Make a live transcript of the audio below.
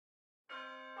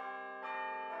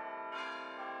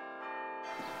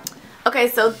Okay,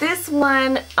 so this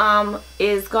one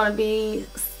is going to be,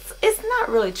 it's not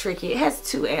really tricky. It has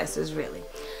two answers really.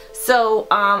 So,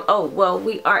 oh, well,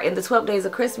 we are in the 12 days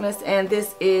of Christmas, and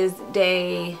this is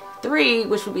day 3,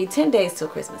 which will be 10 days till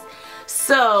Christmas.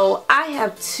 So I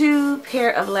have 2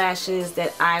 pair of lashes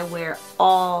that I wear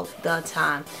all the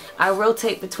time. I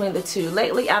rotate between the 2.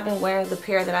 Lately, I've been wearing the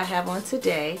pair that I have on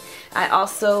today. I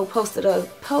also posted a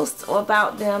post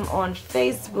about them on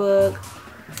Facebook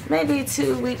maybe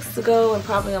 2 weeks ago, and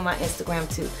probably on my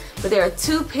Instagram too. But there are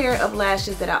 2 pair of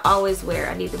lashes that I always wear.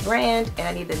 I need the brand and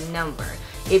I need the number.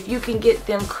 If you can get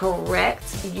them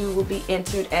correct, you will be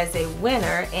entered as a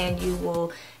winner and you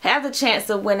will have the chance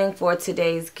of winning for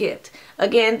today's gift.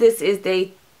 Again, this is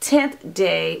the 10th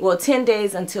day, well, 10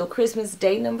 days until Christmas,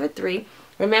 day number 3.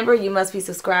 Remember, you must be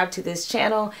subscribed to this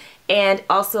channel and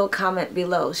also comment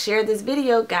below. Share this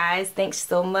video, guys. Thanks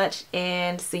so much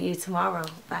and see you tomorrow.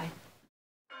 Bye.